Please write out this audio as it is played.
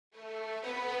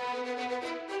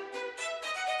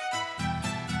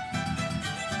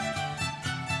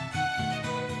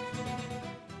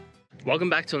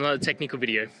Welcome back to another technical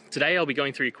video. Today I'll be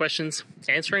going through your questions,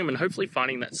 answering them, and hopefully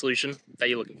finding that solution that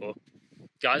you're looking for.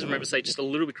 Guys, remember to stay just a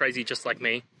little bit crazy just like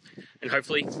me, and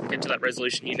hopefully get to that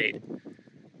resolution you need.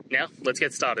 Now, let's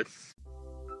get started.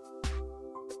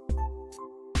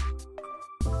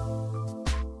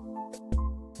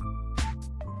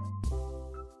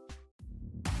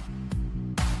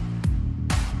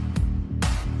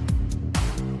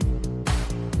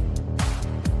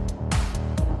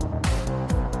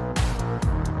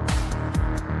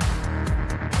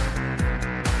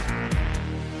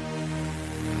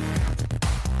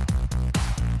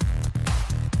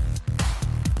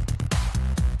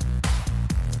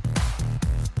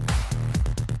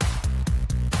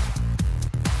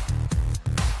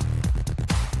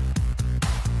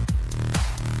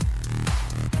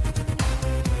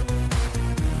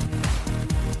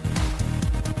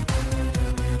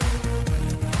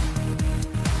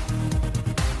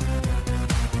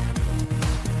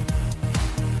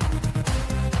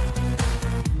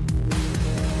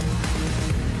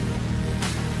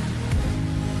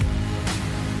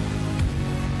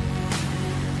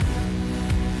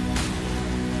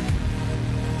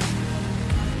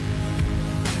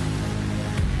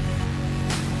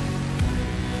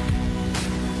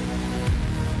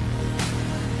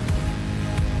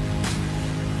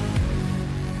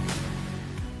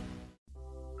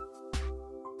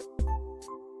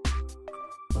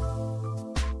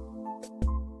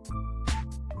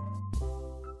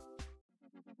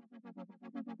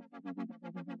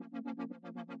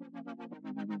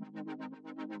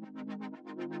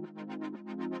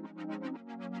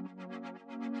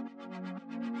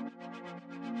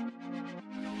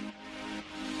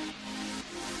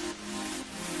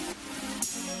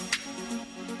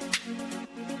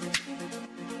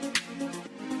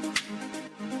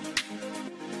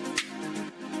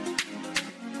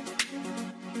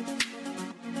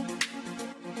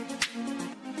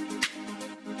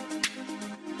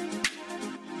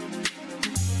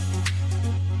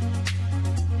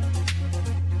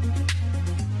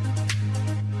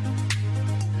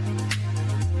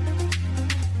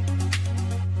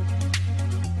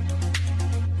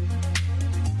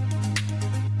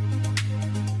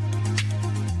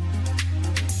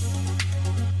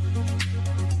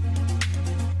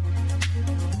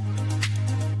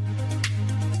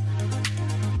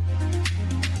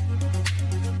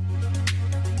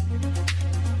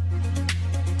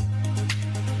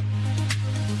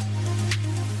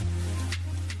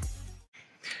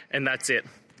 And that's it.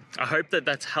 I hope that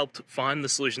that's helped find the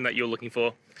solution that you're looking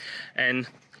for. And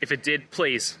if it did,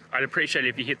 please, I'd appreciate it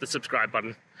if you hit the subscribe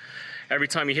button. Every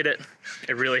time you hit it,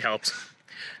 it really helps.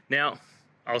 Now,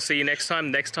 I'll see you next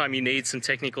time you need some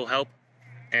technical help.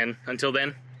 And until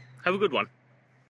then, have a good one.